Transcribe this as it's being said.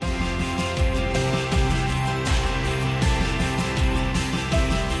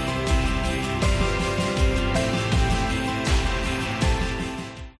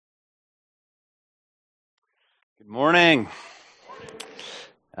Morning.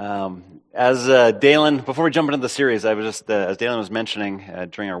 Before we jump into the series, I was just, as Dalen was mentioning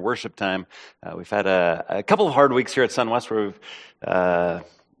during our worship time, we've had a couple of hard weeks here at SunWest where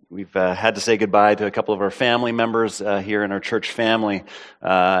we've had to say goodbye to a couple of our family members here in our church family,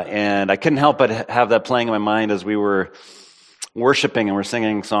 and I couldn't help but have that playing in my mind as we were worshiping and we're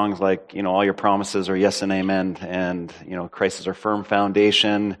singing songs like, all your promises are yes and amen, and, Christ is our firm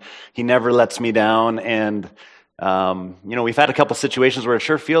foundation. He never lets me down. And, we've had a couple situations where it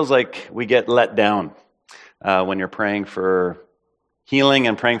sure feels like we get let down when you're praying for healing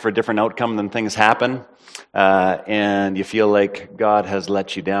and praying for a different outcome than things happen. And you feel like God has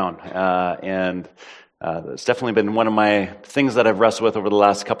let you down. It's definitely been one of my things that I've wrestled with over the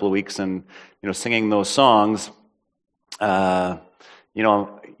last couple of weeks. And, singing those songs, you're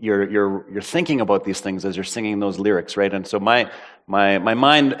thinking about these things as you're singing those lyrics, right? And so my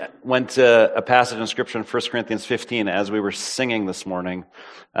mind went to a passage in Scripture in 1 Corinthians 15 as we were singing this morning,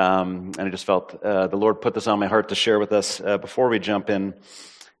 and I just felt the Lord put this on my heart to share with us before we jump in,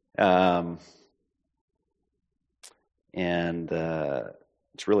 it's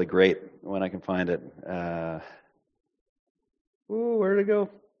really great when I can find it. Where did it go?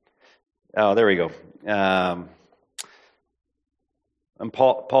 Oh, there we go. And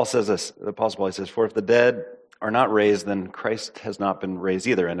Paul says this, the Apostle Paul, he says, "For if the dead are not raised, then Christ has not been raised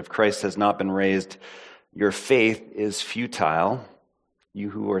either. And if Christ has not been raised, your faith is futile, you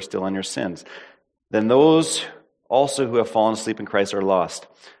who are still in your sins. Then those also who have fallen asleep in Christ are lost."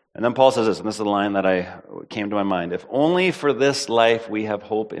 And then Paul says this, and this is the line that came to my mind. "If only for this life we have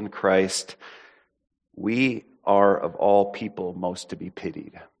hope in Christ, we are of all people most to be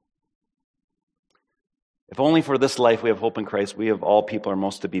pitied." If only for this life we have hope in Christ, we of all people are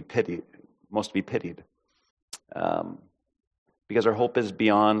most to be pitied. Because our hope is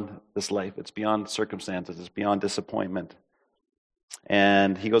beyond this life. It's beyond circumstances. It's beyond disappointment.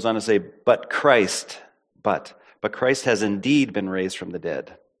 And he goes on to say, but Christ has indeed been raised from the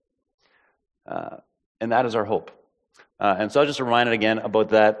dead. And that is our hope. And so I'll just remind it again about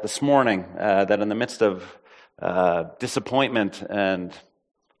that this morning, that in the midst of disappointment and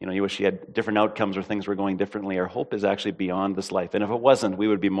you wish you had different outcomes or things were going differently, our hope is actually beyond this life. And if it wasn't, we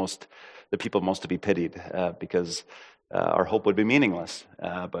would be the people most to be pitied, because our hope would be meaningless.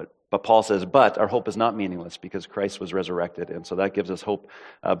 But Paul says, but our hope is not meaningless because Christ was resurrected. And so that gives us hope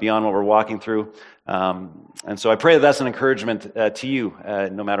beyond what we're walking through. And so I pray that that's an encouragement to you,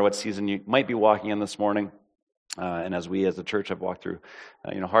 no matter what season you might be walking in this morning. And as we as a church have walked through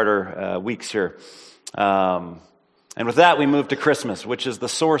harder weeks here. And with that, we move to Christmas, which is the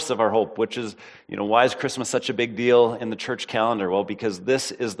source of our hope, which is, why is Christmas such a big deal in the church calendar? Well, because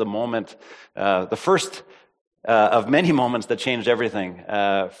this is the moment, the first of many moments that changed everything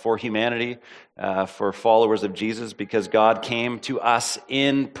for humanity, for followers of Jesus, because God came to us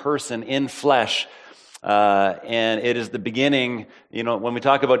in person, in flesh. And it is the beginning, when we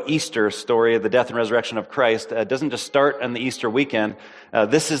talk about Easter story, the death and resurrection of Christ, it doesn't just start on the Easter weekend.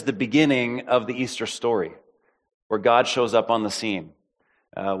 This is the beginning of the Easter story, where God shows up on the scene,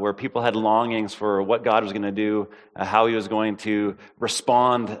 where people had longings for what God was going to do, how he was going to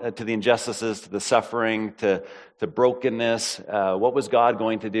respond to the injustices, to the suffering, to brokenness. What was God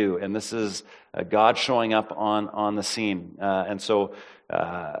going to do? And this is God showing up on the scene. And so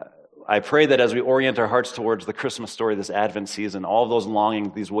I pray that as we orient our hearts towards the Christmas story, this Advent season, all of those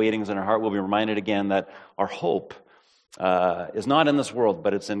longings, these waitings in our heart, will be reminded again that our hope is not in this world,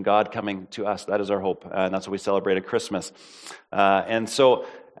 but it's in God coming to us. That is our hope, and that's what we celebrate at Christmas. And so,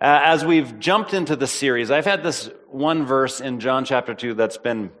 as we've jumped into the series, I've had this one verse in John chapter 2 that's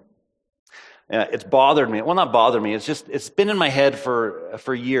been, it's bothered me. Well, not bothered me. It's been in my head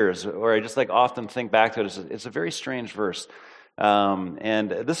for years, where I just often think back to it. It's a very strange verse. And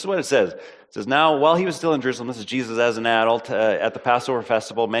this is what it says. It says, "Now, while he was still in Jerusalem," this is Jesus as an adult, at the Passover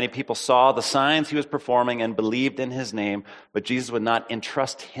festival, "many people saw the signs he was performing and believed in his name, but Jesus would not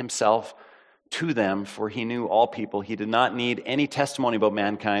entrust himself to them, for he knew all people. He did not need any testimony about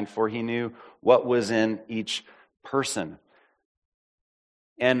mankind, for he knew what was in each person."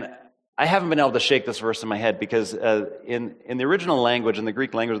 And I haven't been able to shake this verse in my head, because in the original language, in the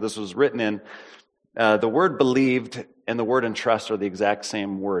Greek language this was written in, the word believed and the word entrust are the exact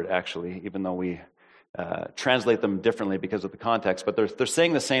same word, actually, even though we translate them differently because of the context. But they're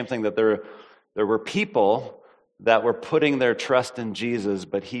saying the same thing, that there were people that were putting their trust in Jesus,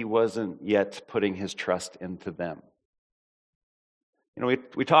 but he wasn't yet putting his trust into them.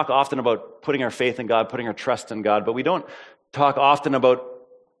 We talk often about putting our faith in God, putting our trust in God, but we don't talk often about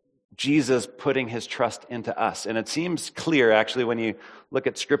Jesus putting his trust into us. And it seems clear, actually, when you look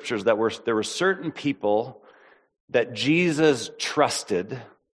at scriptures, that there were certain people that Jesus trusted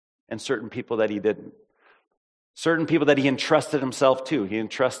and certain people that he didn't. Certain people that he entrusted himself to. He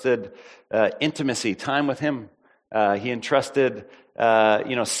entrusted intimacy, time with him. He entrusted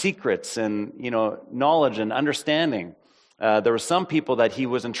secrets and knowledge and understanding. There were some people that he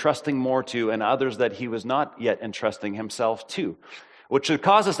was entrusting more to, and others that he was not yet entrusting himself to, which should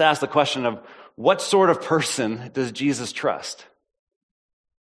cause us to ask the question of what sort of person does Jesus trust?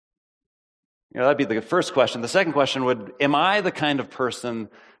 That'd be the first question. The second question would, am I the kind of person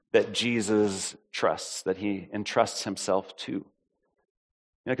that Jesus trusts, that he entrusts himself to?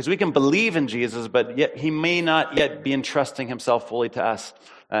 Because we can believe in Jesus, but yet he may not yet be entrusting himself fully to us.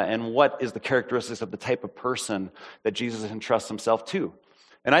 And what is the characteristics of the type of person that Jesus entrusts himself to?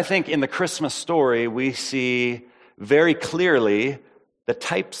 And I think in the Christmas story, we see very clearly the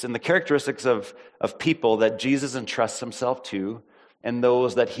types and the characteristics of people that Jesus entrusts himself to and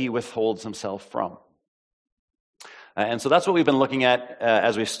those that he withholds himself from. And so that's what we've been looking at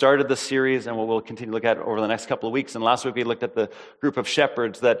as we started this series, and what we'll continue to look at over the next couple of weeks. And last week we looked at the group of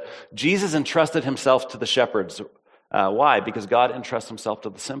shepherds, that Jesus entrusted himself to the shepherds. Why? Because God entrusts himself to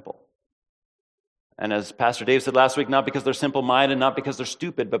the simple. And as Pastor Dave said last week, not because they're simple-minded, not because they're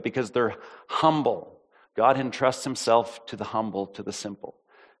stupid, but because they're humble. God entrusts himself to the humble, to the simple.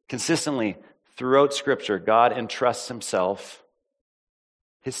 Consistently, throughout Scripture, God entrusts himself,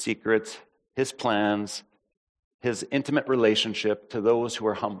 his secrets, his plans, his intimate relationship to those who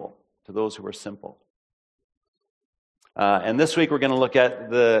are humble, to those who are simple. And this week we're going to look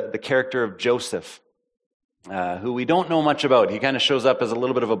at the character of Joseph, who we don't know much about. He kind of shows up as a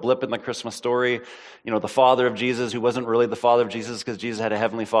little bit of a blip in the Christmas story. The father of Jesus, who wasn't really the father of Jesus because Jesus had a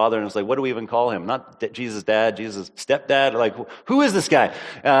heavenly father. And it's like, what do we even call him? Not Jesus' dad, Jesus' stepdad. Like, who is this guy?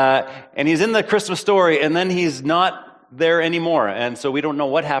 And he's in the Christmas story, and then he's not there anymore. And so we don't know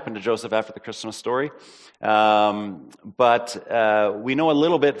what happened to Joseph after the Christmas story. But we know a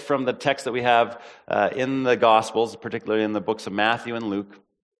little bit from the text that we have in the Gospels, particularly in the books of Matthew and Luke.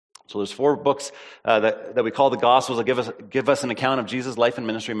 So there's 4 books that we call the Gospels that give us an account of Jesus' life and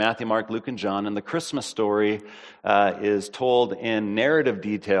ministry: Matthew, Mark, Luke, and John. And the Christmas story is told in narrative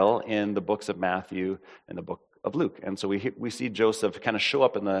detail in the books of Matthew and the book of Luke. And so we see Joseph kind of show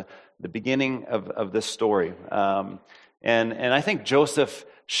up in the beginning of this story. And I think Joseph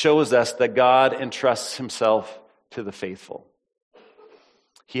shows us that God entrusts himself to the faithful.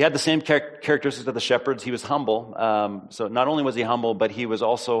 He had the same characteristics of the shepherds. He was humble. So not only was he humble, but he was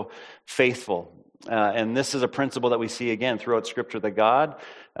also faithful. And this is a principle that we see again throughout Scripture, that God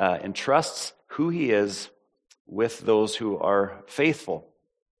entrusts who he is with those who are faithful.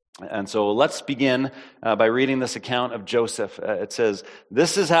 And so let's begin by reading this account of Joseph. It says,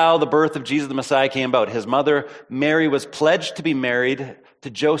 "This is how the birth of Jesus the Messiah came about. His mother, Mary, was pledged to be married to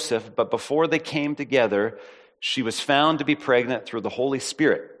Joseph, but before they came together, she was found to be pregnant through the Holy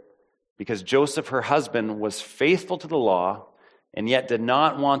Spirit. Because Joseph, her husband, was faithful to the law and yet did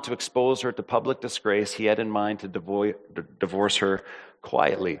not want to expose her to public disgrace, he had in mind to divorce her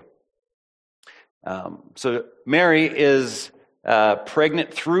quietly." So Mary is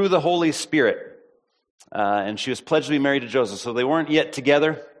pregnant through the Holy Spirit, and she was pledged to be married to Joseph. So they weren't yet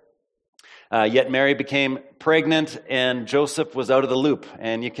together, yet Mary became pregnant, and Joseph was out of the loop.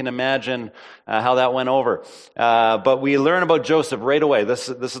 And you can imagine how that went over. But we learn about Joseph right away. This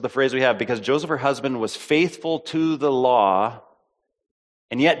is the phrase we have: because Joseph, her husband, was faithful to the law,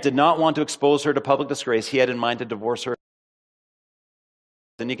 and yet did not want to expose her to public disgrace, he had in mind to divorce her.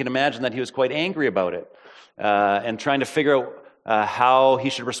 And you can imagine that he was quite angry about it, and trying to figure out how he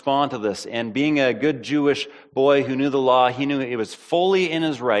should respond to this. And being a good Jewish boy who knew the law, he knew he was fully in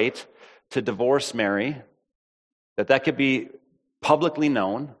his right to divorce Mary, that could be publicly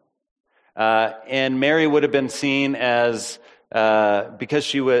known. And Mary would have been seen as, because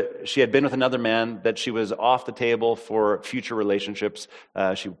she had been with another man, that she was off the table for future relationships.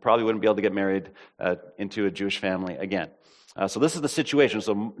 She probably wouldn't be able to get married into a Jewish family again. So this is the situation.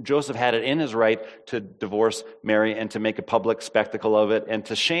 So Joseph had it in his right to divorce Mary and to make a public spectacle of it and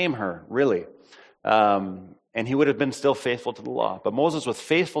to shame her, really. And he would have been still faithful to the law. But Moses was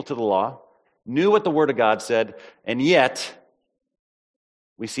faithful to the law, knew what the Word of God said, and yet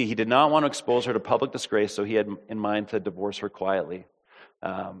we see he did not want to expose her to public disgrace, so he had in mind to divorce her quietly.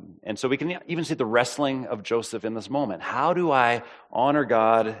 And so we can even see the wrestling of Joseph in this moment. How do I honor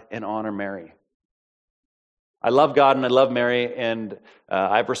God and honor Mary? I love God and I love Mary, and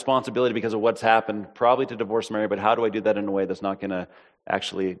I have responsibility because of what's happened, probably to divorce Mary, but how do I do that in a way that's not going to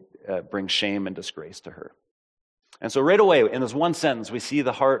actually bring shame and disgrace to her? And so right away, in this one sentence, we see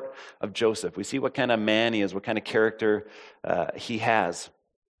the heart of Joseph. We see what kind of man he is, what kind of character he has.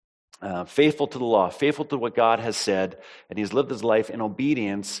 faithful to the law, faithful to what God has said, and he's lived his life in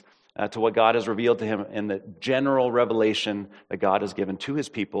obedience to what God has revealed to him in the general revelation that God has given to his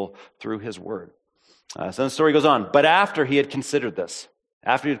people through his word. So the story goes on. But after he had considered this,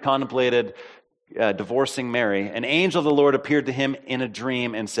 after he had contemplated divorcing Mary, an angel of the Lord appeared to him in a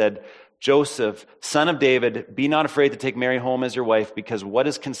dream and said, Joseph, son of David, be not afraid to take Mary home as your wife, because what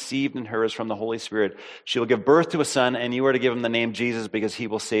is conceived in her is from the Holy Spirit. She will give birth to a son, and you are to give him the name Jesus, because he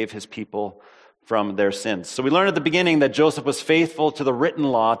will save his people from their sins. So we learned at the beginning that Joseph was faithful to the written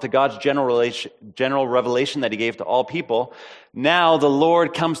law, to God's general revelation that he gave to all people. Now the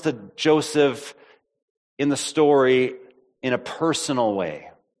Lord comes to Joseph in the story in a personal way,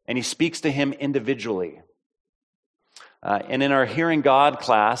 and he speaks to him individually. And in our Hearing God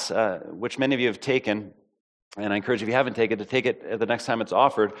class, which many of you have taken, and I encourage you, if you haven't taken it, to take it the next time it's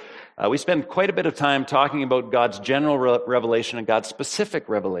offered, we spend quite a bit of time talking about God's general revelation and God's specific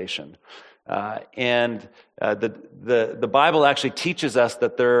revelation. And the Bible actually teaches us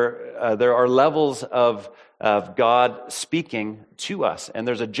that there are levels of God speaking to us. And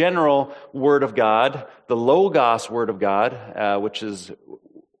there's a general word of God, the Logos word of God, which is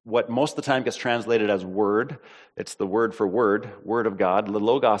what most of the time gets translated as word. It's the word for word of God, the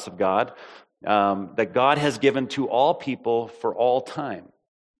Logos of God, that God has given to all people for all time.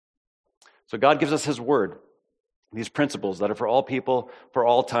 So God gives us his word, these principles that are for all people for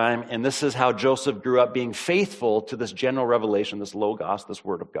all time. And this is how Joseph grew up, being faithful to this general revelation, this Logos, this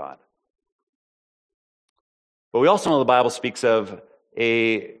word of God. But we also know the Bible speaks of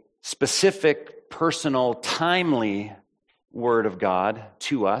a specific, personal, timely word of God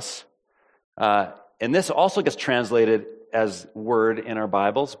to us. And this also gets translated as word in our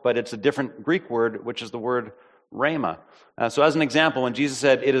Bibles, but it's a different Greek word, which is the word rhema. So as an example, when Jesus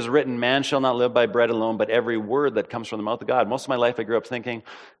said, it is written, man shall not live by bread alone, but every word that comes from the mouth of God. Most of my life I grew up thinking,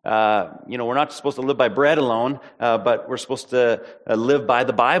 we're not supposed to live by bread alone, but we're supposed to live by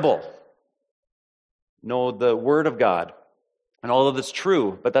the Bible. Know the word of God. And all of it's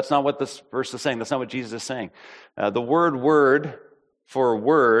true, but that's not what this verse is saying. That's not what Jesus is saying. The word for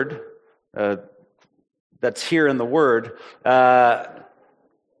word, that's here in the word,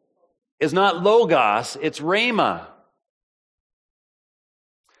 is not Logos, it's Rhema.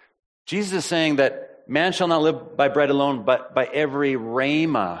 Jesus is saying that man shall not live by bread alone, but by every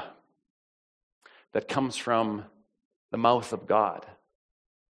Rhema that comes from the mouth of God.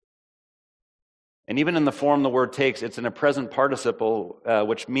 And even in the form the word takes, it's in a present participle,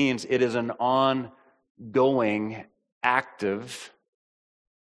 which means it is an ongoing, active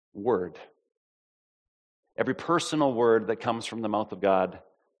word. Every personal word that comes from the mouth of God,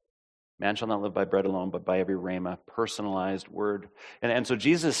 man shall not live by bread alone, but by every rhema, personalized word. And so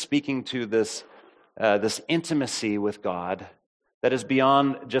Jesus is speaking to this intimacy with God that is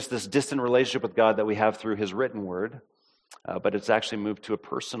beyond just this distant relationship with God that we have through his written word, but it's actually moved to a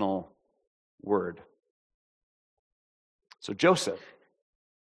personal word. So Joseph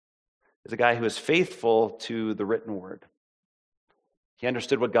is a guy who is faithful to the written word. He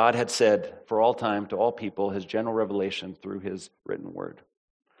understood what God had said for all time to all people, his general revelation through his written word.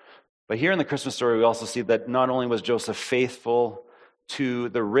 But here in the Christmas story, we also see that not only was Joseph faithful to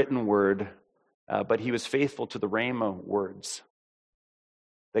the written word, but he was faithful to the rhema words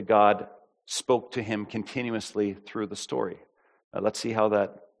that God spoke to him continuously through the story. Let's see how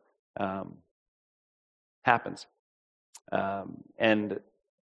that happens. And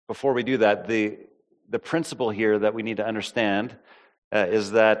before we do that, the principle here that we need to understand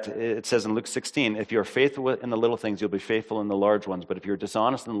is that it says in Luke 16, if you're faithful in the little things, you'll be faithful in the large ones. But if you're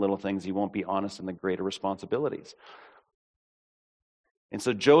dishonest in the little things, you won't be honest in the greater responsibilities. And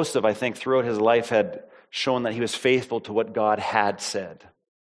so Joseph, I think, throughout his life had shown that he was faithful to what God had said,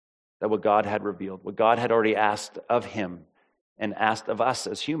 that what God had revealed, what God had already asked of him and asked of us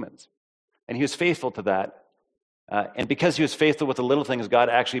as humans. And he was faithful to that. And because he was faithful with the little things, God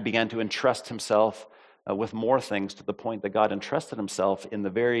actually began to entrust himself with more things, to the point that God entrusted himself in the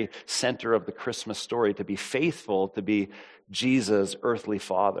very center of the Christmas story to be faithful to be Jesus' earthly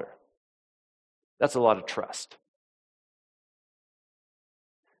father. That's a lot of trust.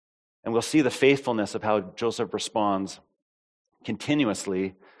 And we'll see the faithfulness of how Joseph responds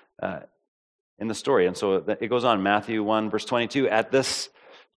continuously in the story. And so it goes on, Matthew 1, verse 22,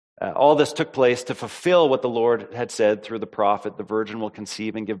 all this took place to fulfill what the Lord had said through the prophet, the virgin will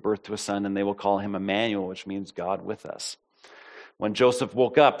conceive and give birth to a son, and they will call him Emmanuel, which means God with us. When Joseph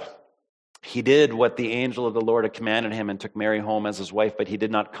woke up, he did what the angel of the Lord had commanded him and took Mary home as his wife, but he did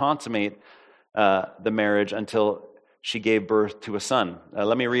not consummate the marriage until she gave birth to a son.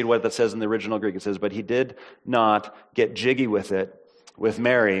 Let me read what that says in the original Greek. It says, but he did not get jiggy with it with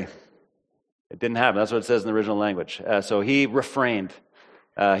Mary It didn't happen. That's what it says in the original language. So he refrained.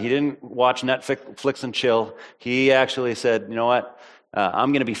 He didn't watch Netflix and chill. He actually said, you know what?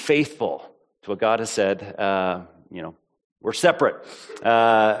 I'm going to be faithful to what God has said. We're separate.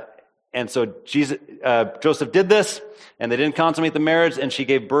 And so Joseph did this, and they didn't consummate the marriage, and she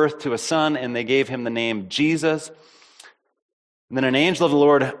gave birth to a son, and they gave him the name Jesus. And then an angel of the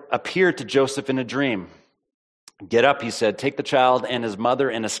Lord appeared to Joseph in a dream. Get up, he said, take the child and his mother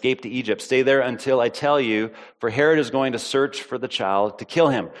and escape to Egypt. Stay there until I tell you, for Herod is going to search for the child to kill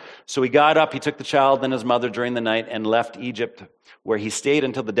him. So he got up, he took the child and his mother during the night and left Egypt, where he stayed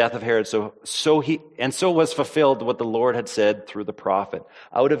until the death of Herod. So was fulfilled what the Lord had said through the prophet.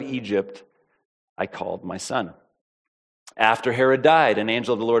 Out of Egypt I called my son. After Herod died, an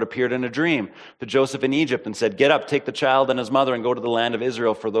angel of the Lord appeared in a dream to Joseph in Egypt and said, get up, take the child and his mother and go to the land of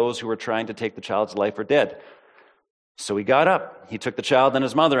Israel, for those who were trying to take the child's life are dead. So he got up, he took the child and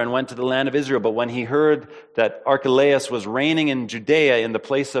his mother and went to the land of Israel. But when he heard that Archelaus was reigning in Judea in the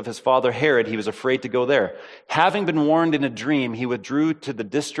place of his father Herod, he was afraid to go there. Having been warned in a dream, he withdrew to the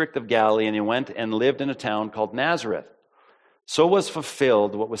district of Galilee, and he went and lived in a town called Nazareth. So was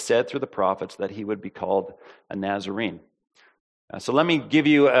fulfilled what was said through the prophets, that he would be called a Nazarene. So let me give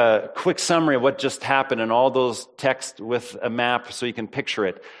you a quick summary of what just happened in all those texts with a map so you can picture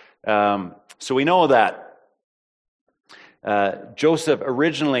it. So we know that Joseph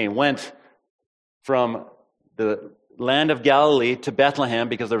originally went from the land of Galilee to Bethlehem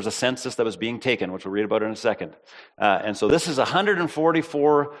because there was a census that was being taken, which we'll read about in a second. And so this is a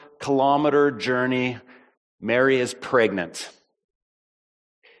 144-kilometer journey. Mary is pregnant.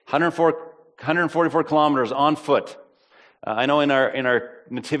 144 kilometers on foot. I know in our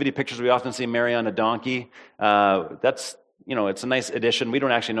nativity pictures we often see Mary on a donkey. That's it's a nice addition. We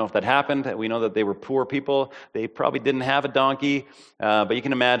don't actually know if that happened. We know that they were poor people. They probably didn't have a donkey. But you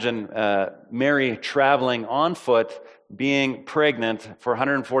can imagine Mary traveling on foot, being pregnant for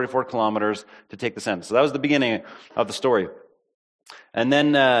 144 kilometers to take the census. So that was the beginning of the story. And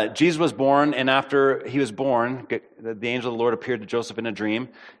then Jesus was born, and after he was born, the angel of the Lord appeared to Joseph in a dream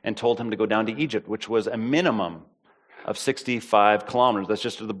and told him to go down to Egypt, which was a minimum of 65 kilometers. That's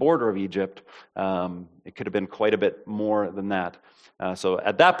just to the border of Egypt. It could have been quite a bit more than that. So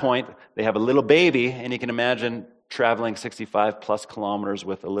at that point, they have a little baby, and you can imagine traveling 65 plus kilometers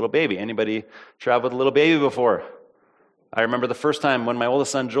with a little baby. Anybody traveled with a little baby before? I remember the first time when my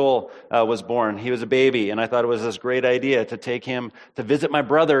oldest son Joel was born. He was a baby, and I thought it was this great idea to take him to visit my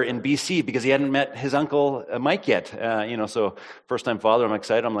brother in BC because he hadn't met his uncle Mike yet. So first time father, I'm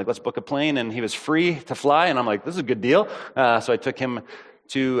excited. I'm like, let's book a plane, and he was free to fly, and I'm like, this is a good deal. So I took him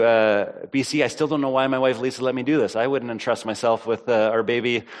to BC. I still don't know why my wife Lisa let me do this. I wouldn't entrust myself with our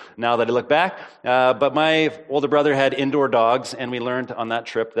baby now that I look back. But my older brother had indoor dogs, and we learned on that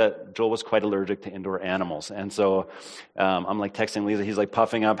trip that Joel was quite allergic to indoor animals. And so I'm like texting Lisa. He's like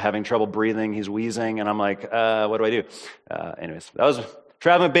puffing up, having trouble breathing. He's wheezing, and I'm like, what do I do? Anyways, that was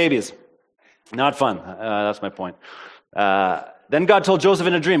traveling with babies. Not fun. That's my point. Then God told Joseph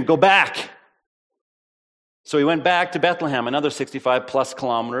in a dream, go back. So he went back to Bethlehem, another 65 plus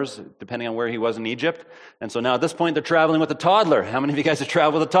kilometers, depending on where he was in Egypt. And so now at this point, they're traveling with a toddler. How many of you guys have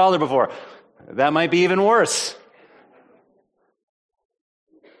traveled with a toddler before? That might be even worse.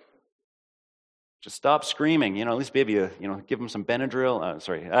 Just stop screaming. At least maybe, give them some Benadryl.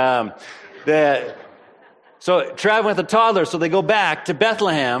 So traveling with a toddler, so they go back to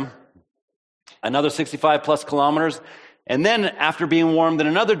Bethlehem, another 65 plus kilometers. And then, after being warned in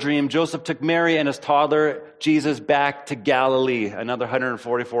another dream, Joseph took Mary and his toddler, Jesus, back to Galilee, another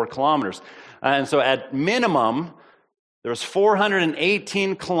 144 kilometers. And so, at minimum, there was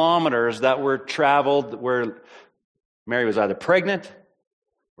 418 kilometers that were traveled where Mary was either pregnant,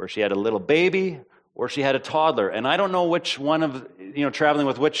 where she had a little baby, or she had a toddler. And I don't know which one of, traveling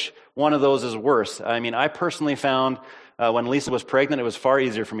with which one of those is worse. I mean, I personally found when Lisa was pregnant, it was far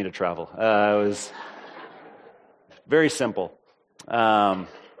easier for me to travel. It was very simple. But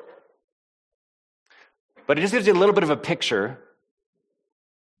it just gives you a little bit of a picture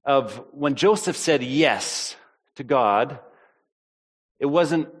of when Joseph said yes to God, there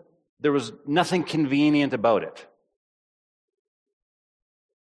was nothing convenient about it.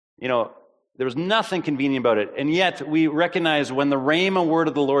 There was nothing convenient about it. And yet we recognize when the Rhema word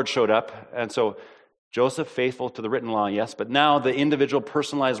of the Lord showed up, and so Joseph, faithful to the written law, yes, but now the individual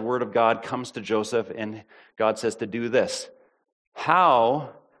personalized word of God comes to Joseph, and God says to do this. How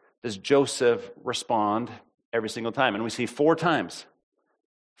does Joseph respond every single time? And we see 4 times.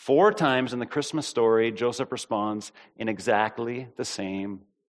 4 times in the Christmas story, Joseph responds in exactly the same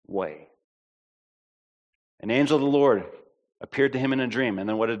way. An angel of the Lord appeared to him in a dream, and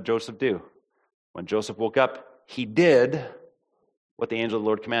then what did Joseph do? When Joseph woke up, he did what the angel of the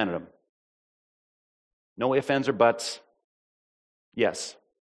Lord commanded him. No ifs, ands, or buts. Yes.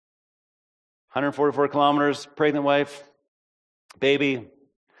 144 kilometers, pregnant wife, baby.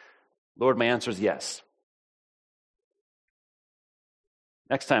 Lord, my answer is yes.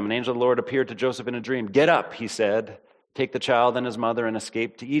 Next time, an angel of the Lord appeared to Joseph in a dream. Get up, he said. Take the child and his mother and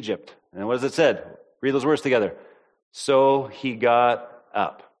escape to Egypt. And what does it say? Read those words together. So he got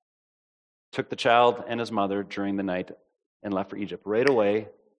up, took the child and his mother during the night, and left for Egypt. Right away,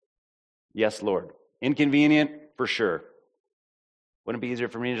 yes, Lord. Inconvenient, for sure. Wouldn't it be easier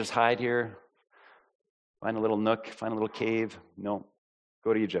for me to just hide here? Find a little nook, find a little cave? No,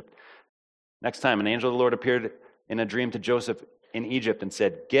 go to Egypt. Next time, an angel of the Lord appeared in a dream to Joseph in Egypt and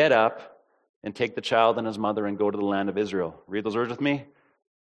said, get up and take the child and his mother and go to the land of Israel. Read those words with me.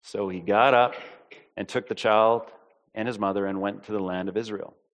 So he got up and took the child and his mother and went to the land of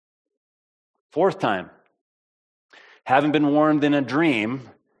Israel. Fourth time, having been warned in a dream,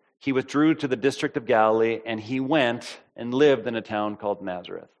 he withdrew to the district of Galilee, and he went and lived in a town called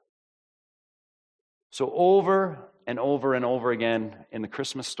Nazareth. So over and over and over again in the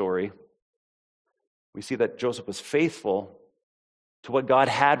Christmas story, we see that Joseph was faithful to what God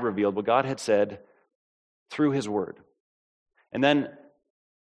had revealed, what God had said through his word. And then,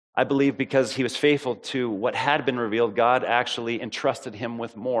 I believe because he was faithful to what had been revealed, God actually entrusted him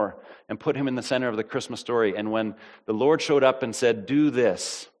with more and put him in the center of the Christmas story. And when the Lord showed up and said, do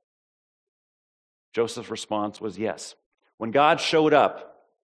this, Joseph's response was yes. When God showed up,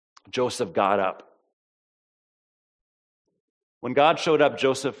 Joseph got up. When God showed up,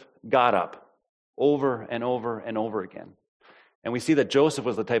 Joseph got up over and over and over again. And we see that Joseph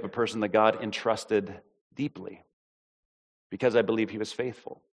was the type of person that God entrusted deeply because I believe he was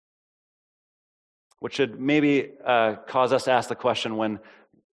faithful. Which should maybe cause us to ask the question when,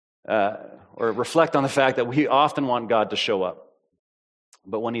 or reflect on the fact that we often want God to show up.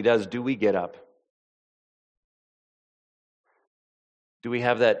 But when he does, do we get up? Do we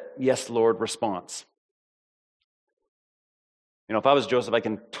have that yes, Lord response? You know, if I was Joseph, I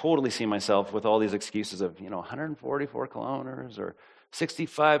can totally see myself with all these excuses of, 144 kilometers or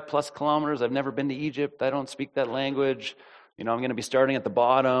 65 plus kilometers. I've never been to Egypt. I don't speak that language. I'm going to be starting at the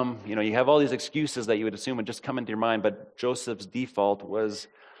bottom. You have all these excuses that you would assume would just come into your mind, but Joseph's default was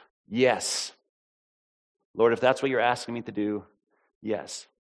yes. Lord, if that's what you're asking me to do, yes.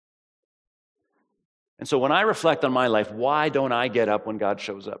 And so when I reflect on my life, why don't I get up when God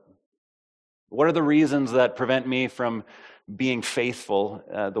shows up? What are the reasons that prevent me from being faithful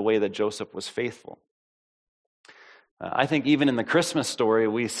the way that Joseph was faithful? I think even in the Christmas story,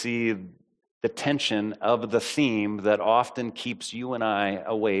 we see the tension of the theme that often keeps you and I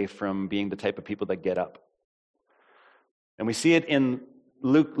away from being the type of people that get up. And we see it in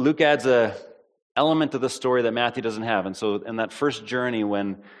Luke. Luke adds an element to the story that Matthew doesn't have. And so in that first journey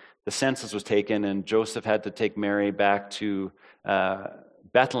when the census was taken and Joseph had to take Mary back to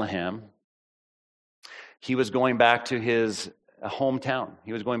Bethlehem, he was going back to his hometown.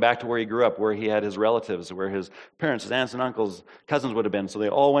 He was going back to where he grew up, where he had his relatives, where his parents, his aunts and uncles, cousins would have been. So they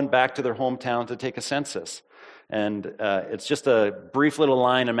all went back to their hometown to take a census. And it's just a brief little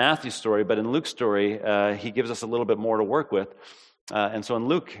line in Matthew's story, but in Luke's story, he gives us a little bit more to work with. And so in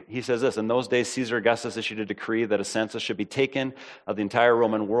Luke, he says this, in those days, Caesar Augustus issued a decree that a census should be taken of the entire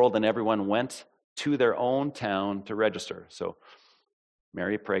Roman world, and everyone went to their own town to register. So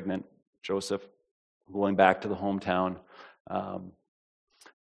Mary pregnant, Joseph going back to the hometown,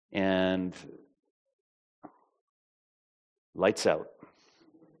 and lights out.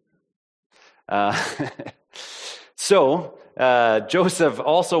 So Joseph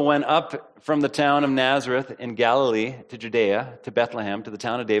also went up from the town of Nazareth in Galilee to Judea, to Bethlehem, to the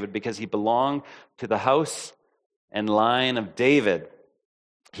town of David, because he belonged to the house and line of David.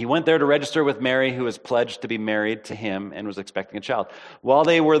 He went there to register with Mary, who was pledged to be married to him and was expecting a child. While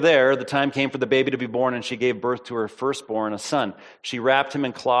they were there, the time came for the baby to be born, and she gave birth to her firstborn, a son. She wrapped him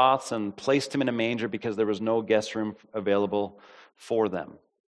in cloths and placed him in a manger because there was no guest room available for them.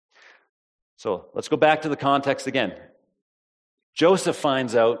 So let's go back to the context again. Joseph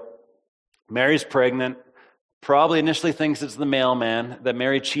finds out Mary's pregnant, probably initially thinks it's the mailman, that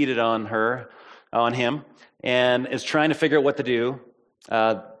Mary cheated on him, and is trying to figure out what to do.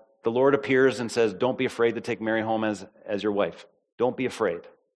 The Lord appears and says, don't be afraid to take Mary home as your wife. Don't be afraid.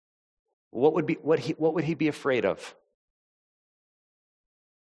 What would he be afraid of?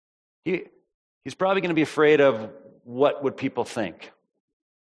 He's probably going to be afraid of what would people think,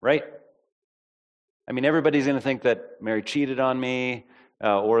 right? I mean, everybody's going to think that Mary cheated on me.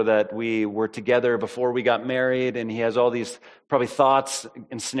 or that we were together before we got married, and he has all these probably thoughts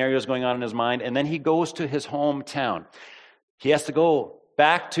and scenarios going on in his mind, and then he goes to his hometown. He has to go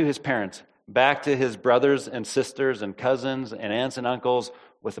back to his parents, back to his brothers and sisters and cousins and aunts and uncles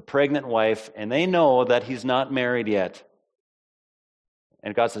with a pregnant wife, and they know that he's not married yet.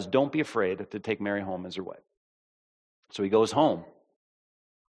 And God says, don't be afraid to take Mary home as your wife. So he goes home.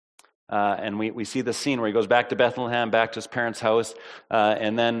 And we see the scene where he goes back to Bethlehem, back to his parents' house,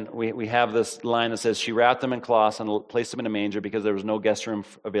 and then we have this line that says, she wrapped them in cloths and placed them in a manger because there was no guest room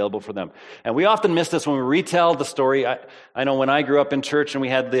available for them. And we often miss this when we retell the story. I know when I grew up in church and we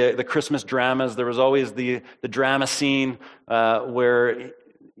had the Christmas dramas, there was always the drama scene where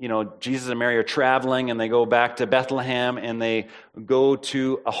Jesus and Mary are traveling and they go back to Bethlehem and they go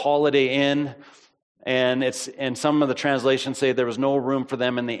to a Holiday Inn, and some of the translations say there was no room for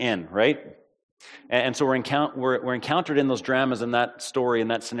them in the inn, right? And so we're encountered in those dramas, in that story, in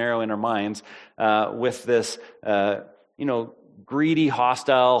that scenario in our minds, with this greedy,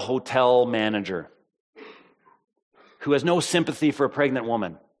 hostile hotel manager who has no sympathy for a pregnant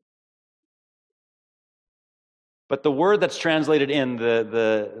woman. But the word that's translated in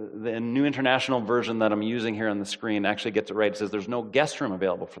the New International Version that I'm using here on the screen actually gets it right. It says there's no guest room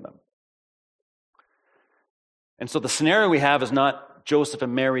available for them. And so the scenario we have is not Joseph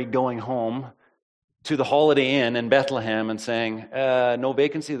and Mary going home to the Holiday Inn in Bethlehem and saying, no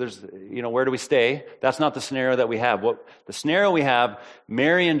vacancy, where do we stay? That's not the scenario that we have. The scenario we have,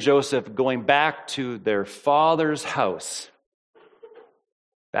 Mary and Joseph going back to their father's house,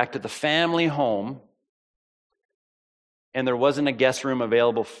 back to the family home, and there wasn't a guest room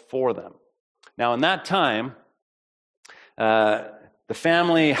available for them. Now, in that time, the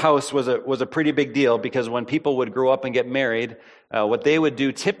family house was a pretty big deal, because when people would grow up and get married, what they would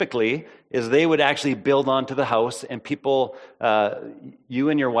do typically is they would actually build onto the house, and people, you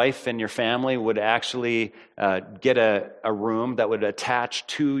and your wife and your family would actually get a room that would attach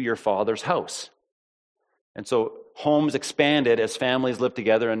to your father's house. And so homes expanded as families lived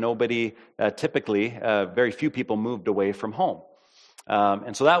together, and nobody, typically, very few people moved away from home.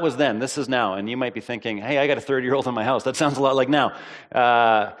 And so that was then. This is now. And you might be thinking, hey, I got a 30-year-old in my house. That sounds a lot like now.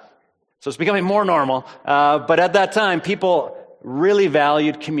 So it's becoming more normal. But at that time, people really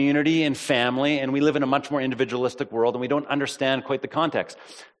valued community and family, and we live in a much more individualistic world, and we don't understand quite the context.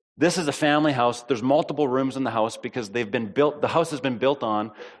 This is a family house. There's multiple rooms in the house because they've been built. The house has been built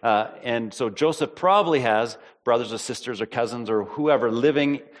on, and so Joseph probably has brothers or sisters or cousins or whoever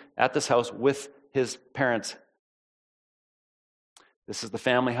living at this house with his parents. This is the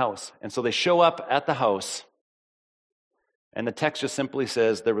family house, and so they show up at the house, and the text just simply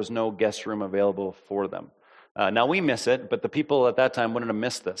says there was no guest room available for them. Now we miss it, but the people at that time wouldn't have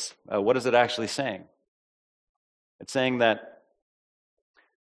missed this. What is it actually saying? It's saying that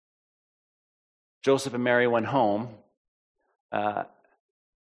Joseph and Mary went home,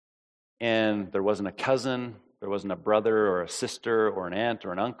 and there wasn't a cousin, there wasn't a brother or a sister or an aunt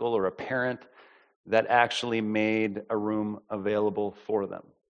or an uncle or a parent that actually made a room available for them.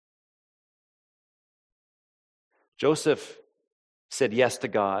 Joseph said yes to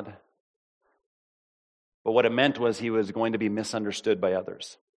God, but what it meant was he was going to be misunderstood by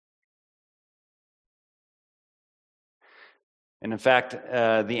others. And in fact,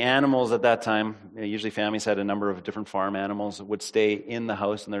 the animals at that time, usually families had a number of different farm animals, would stay in the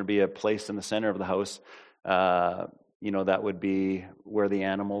house, and there'd be a place in the center of the house, that would be where the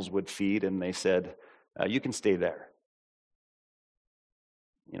animals would feed, and they said, you can stay there.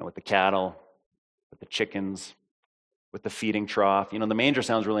 With the cattle, with the chickens, with the feeding trough. The manger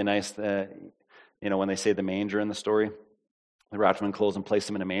sounds really nice, when they say the manger in the story. They wrapped him in clothes and placed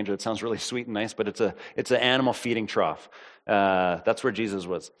him in a manger. It sounds really sweet and nice, but it's an animal feeding trough. That's where Jesus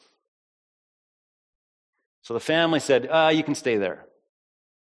was. So the family said, you can stay there.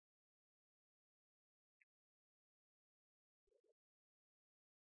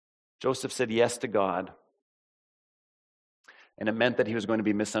 Joseph said yes to God, and it meant that he was going to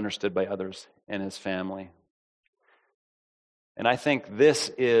be misunderstood by others and his family. And I think this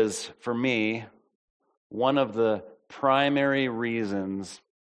is, for me, one of the primary reasons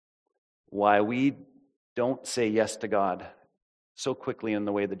why we don't say yes to God so quickly in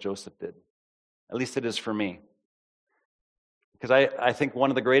the way that Joseph did. At least it is for me. Because I think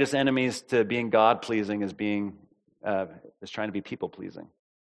one of the greatest enemies to being God-pleasing is trying to be people-pleasing.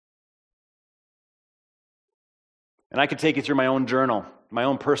 And I could take you through my own journal, my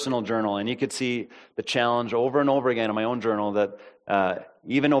own personal journal, and you could see the challenge over and over again in my own journal that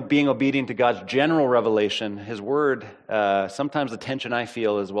even though being obedient to God's general revelation, His Word, sometimes the tension I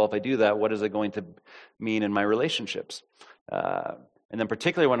feel is, well, if I do that, what is it going to mean in my relationships? And then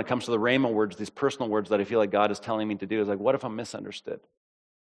particularly when it comes to the rhema words, these personal words that I feel like God is telling me to do, is like, what if I'm misunderstood?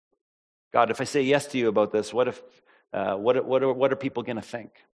 God, if I say yes to you about this, what if, what are people going to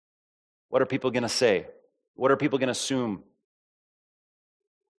think? What are people going to say? What are people going to assume?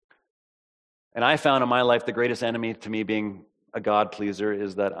 And I found in my life the greatest enemy to me being a God pleaser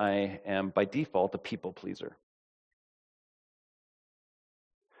is that I am by default a people pleaser.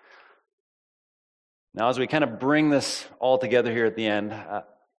 Now, as we kind of bring this all together here at the end,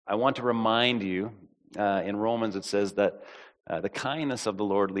 I want to remind you, in Romans it says that the kindness of the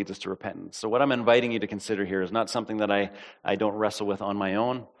Lord leads us to repentance. So what I'm inviting you to consider here is not something that I don't wrestle with on my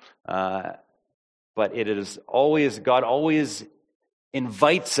own, but it is always, God always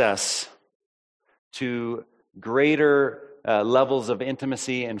invites us to greater levels of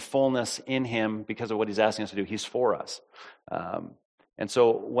intimacy and fullness in Him because of what He's asking us to do. He's for us. And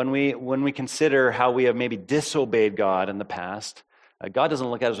so when we consider how we have maybe disobeyed God in the past, God doesn't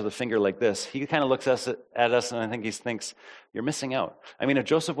look at us with a finger like this. He kind of looks at us, and I think He thinks, you're missing out. I mean, if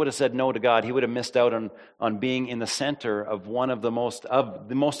Joseph would have said no to God, he would have missed out on being in the center of one of the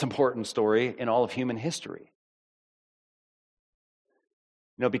most important story in all of human history.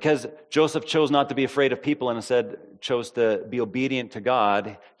 You know, because Joseph chose not to be afraid of people and instead chose to be obedient to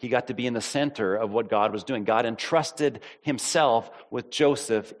God, he got to be in the center of what God was doing. God entrusted Himself with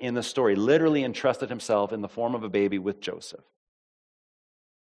Joseph in the story, literally entrusted Himself in the form of a baby with Joseph.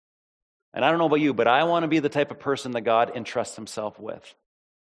 And I don't know about you, but I want to be the type of person that God entrusts Himself with.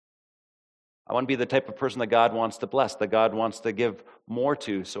 I want to be the type of person that God wants to bless, that God wants to give more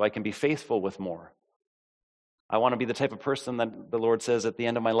to, so I can be faithful with more. I want to be the type of person that the Lord says at the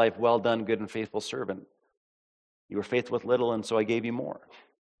end of my life, well done, good and faithful servant. You were faithful with little, and so I gave you more.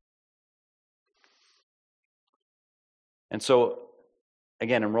 And so,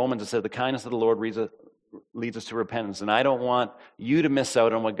 again, in Romans it said, the kindness of the Lord leads us to repentance. And I don't want you to miss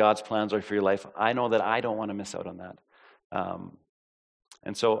out on what God's plans are for your life. I know that I don't want to miss out on that.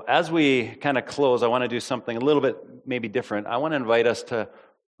 And so as we kind of close, I want to do something a little bit maybe different. I want to invite us to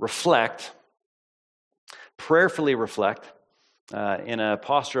reflect, prayerfully reflect, in a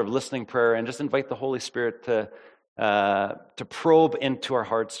posture of listening prayer, and just invite the Holy Spirit to probe into our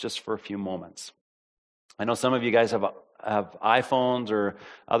hearts just for a few moments. I know some of you guys have iPhones or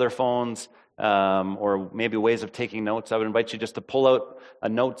other phones, or maybe ways of taking notes. I would invite you just to pull out a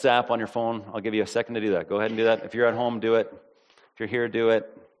notes app on your phone. I'll give you a second to do that. Go ahead and do that. If you're at home, do it. If you're here, do it.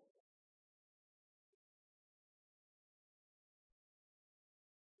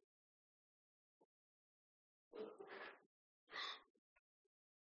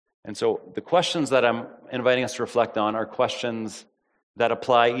 And so the questions that I'm inviting us to reflect on are questions that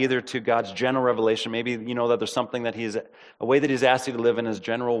apply either to God's general revelation. Maybe you know that there's something that a way that He's asked you to live in His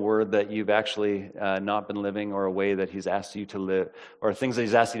general word that you've actually not been living, or a way that He's asked you to live, or things that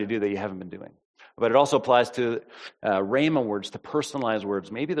He's asked you to do that you haven't been doing. But it also applies to rhema words, to personalized words.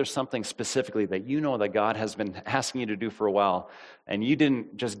 Maybe there's something specifically that you know that God has been asking you to do for a while, and you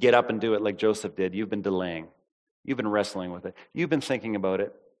didn't just get up and do it like Joseph did. You've been delaying. You've been wrestling with it. You've been thinking about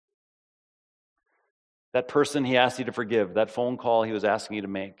it. That person He asked you to forgive, that phone call He was asking you to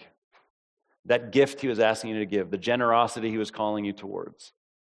make, that gift He was asking you to give, the generosity He was calling you towards,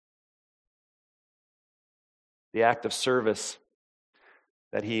 the act of service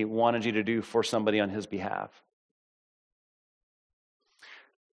that He wanted you to do for somebody on His behalf.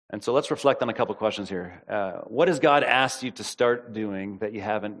 And so let's reflect on a couple questions here. What has God asked you to start doing that you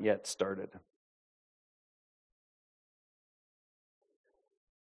haven't yet started?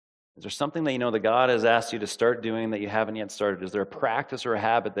 Is there something that you know that God has asked you to start doing that you haven't yet started? Is there a practice or a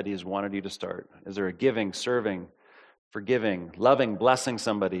habit that He has wanted you to start? Is there a giving, serving, forgiving, loving, blessing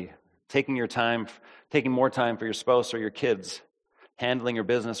somebody, taking more time for your spouse or your kids, handling your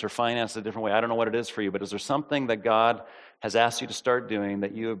business or finance a different way? I don't know what it is for you, but is there something that God has asked you to start doing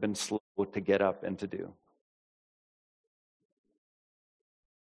that you have been slow to get up and to do?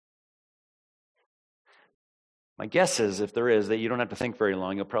 My guess is, if there is, that you don't have to think very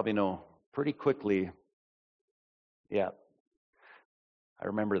long. You'll probably know pretty quickly, yeah, I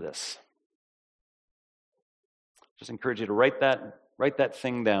remember this. Just encourage you to write that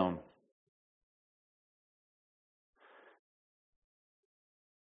thing down.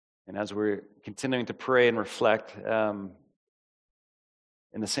 And as we're continuing to pray and reflect, in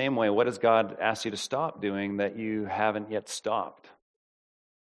the same way, what has God asked you to stop doing that you haven't yet stopped?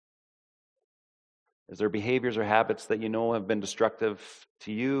 Is there behaviors or habits that you know have been destructive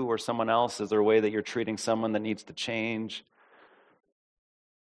to you or someone else? Is there a way that you're treating someone that needs to change?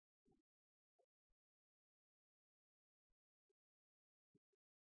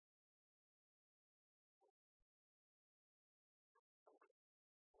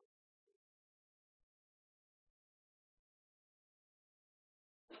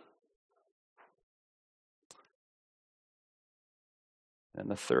 And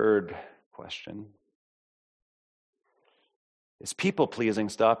the third question, is people-pleasing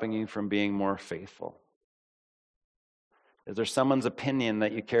stopping you from being more faithful? Is there someone's opinion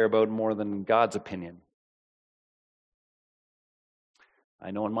that you care about more than God's opinion?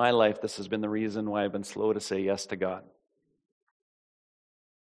 I know in my life this has been the reason why I've been slow to say yes to God.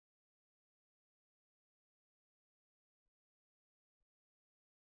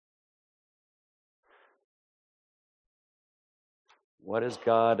 What has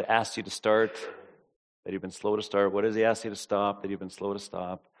God asked you to start that you've been slow to start? What has He asked you to stop that you've been slow to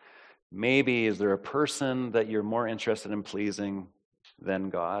stop? Maybe is there a person that you're more interested in pleasing than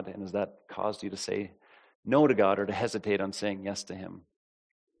God? And has that caused you to say no to God or to hesitate on saying yes to Him?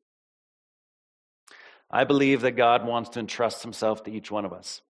 I believe that God wants to entrust Himself to each one of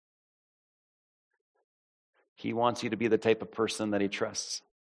us. He wants you to be the type of person that He trusts.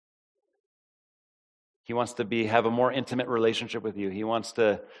 He wants to have a more intimate relationship with you. He wants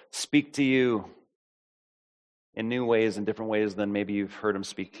to speak to you in new ways, in different ways than maybe you've heard Him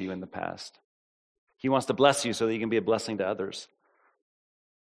speak to you in the past. He wants to bless you so that you can be a blessing to others.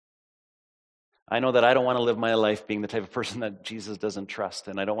 I know that I don't want to live my life being the type of person that Jesus doesn't trust,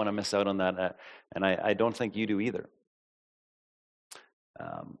 and I don't want to miss out on that, and I don't think you do either.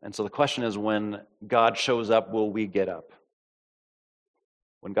 And so the question is, when God shows up, will we get up?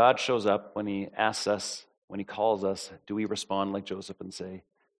 When God shows up, when He asks us, when He calls us, do we respond like Joseph and say,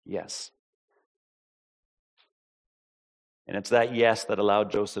 yes? And it's that yes that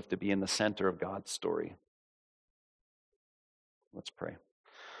allowed Joseph to be in the center of God's story. Let's pray.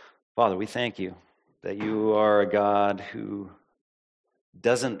 Father, we thank You that You are a God who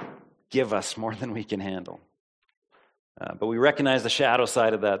doesn't give us more than we can handle. But we recognize the shadow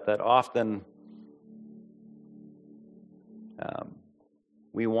side of that often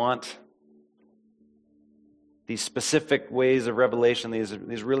we want these specific ways of revelation,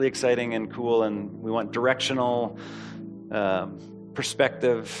 these really exciting and cool, and we want directional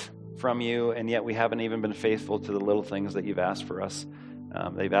perspective from You, and yet we haven't even been faithful to the little things that You've asked for us,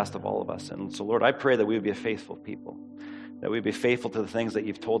 that You've asked of all of us. And so, Lord, I pray that we would be a faithful people, that we would be faithful to the things that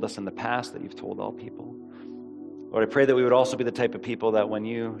You've told us in the past, that You've told all people. Lord, I pray that we would also be the type of people that when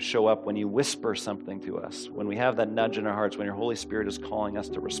You show up, when You whisper something to us, when we have that nudge in our hearts, when Your Holy Spirit is calling us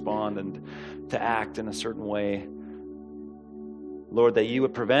to respond and to act in a certain way, Lord, that You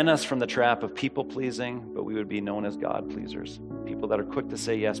would prevent us from the trap of people-pleasing, but we would be known as God-pleasers, people that are quick to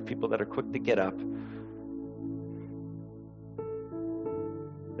say yes, people that are quick to get up,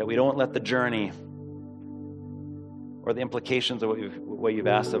 that we don't let the journey or the implications of what You've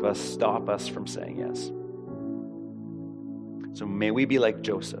asked of us stop us from saying yes. So may we be like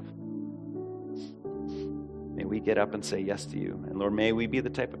Joseph. May we get up and say yes to You. And Lord, may we be the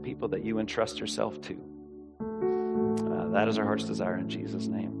type of people that You entrust Yourself to. That is our heart's desire in Jesus'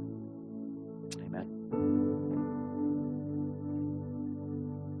 name. Amen.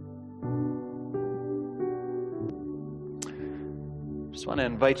 Just want to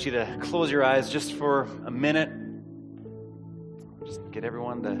invite you to close your eyes just for a minute. Just get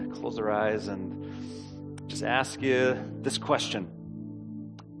everyone to close their eyes and just ask you this question.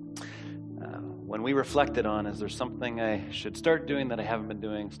 When we reflected on, is there something I should start doing that I haven't been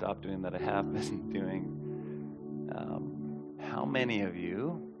doing, stop doing that I have been doing? How many of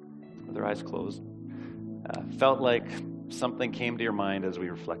you, with their eyes closed, felt like something came to your mind as we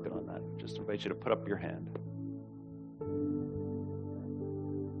reflected on that? Just invite you to put up your hand.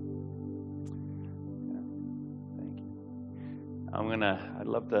 Thank you. I'd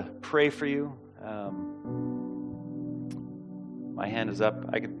love to pray for you. My hand is up.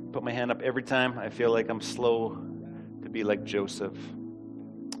 I could put my hand up every time I feel like I'm slow to be like Joseph,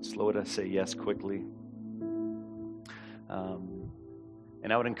 slow to say yes quickly.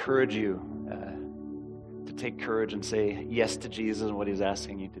 And I would encourage you to take courage and say yes to Jesus and what He's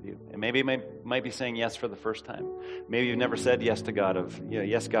asking you to do. And maybe you might be saying yes for the first time. Maybe you've never said yes to God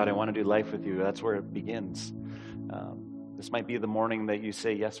yes, God, I want to do life with You. That's where it begins. This might be the morning that you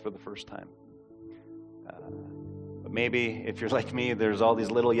say yes for the first time. But maybe if you're like me, there's all these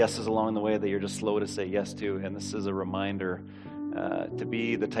little yeses along the way that you're just slow to say yes to. And this is a reminder to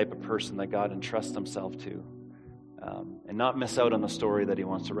be the type of person that God entrusts Himself to. And not miss out on the story that He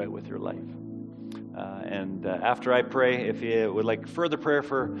wants to write with your life. And after I pray, if you would like further prayer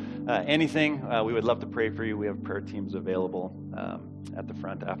for anything, we would love to pray for you. We have prayer teams available at the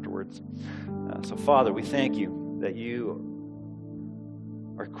front afterwards. So Father, we thank You that You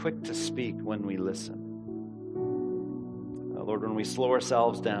are quick to speak when we listen. Lord, when we slow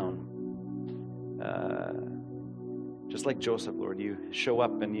ourselves down, just like Joseph, Lord, You show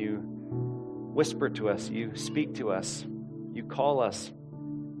up and You whisper to us, You speak to us, You call us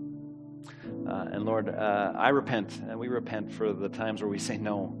And Lord, I repent, and we repent for the times where we say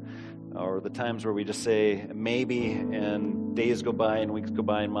no, or the times where we just say maybe, and days go by, and weeks go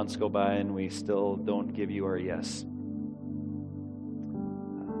by, and months go by, and we still don't give you our yes.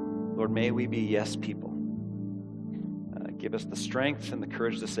 Lord, may we be yes people. Give us the strength and the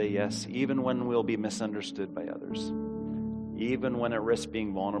courage to say yes, even when we'll be misunderstood by others, even when at risk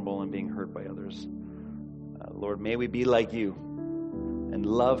being vulnerable and being hurt by others. Lord, may we be like you and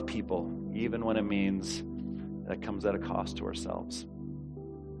love people, even when it means that comes at a cost to ourselves.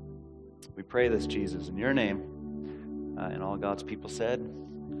 We pray this, Jesus, in your name, and all God's people said,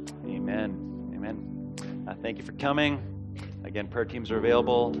 amen. Amen. Thank you for coming. Again, prayer teams are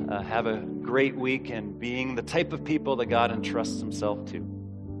available. Have a great week and being the type of people that God entrusts himself to.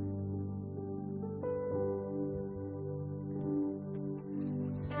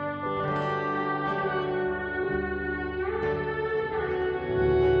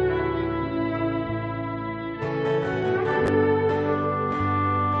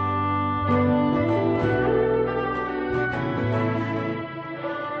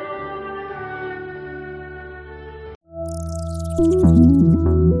 Thank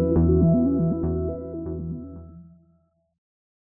you.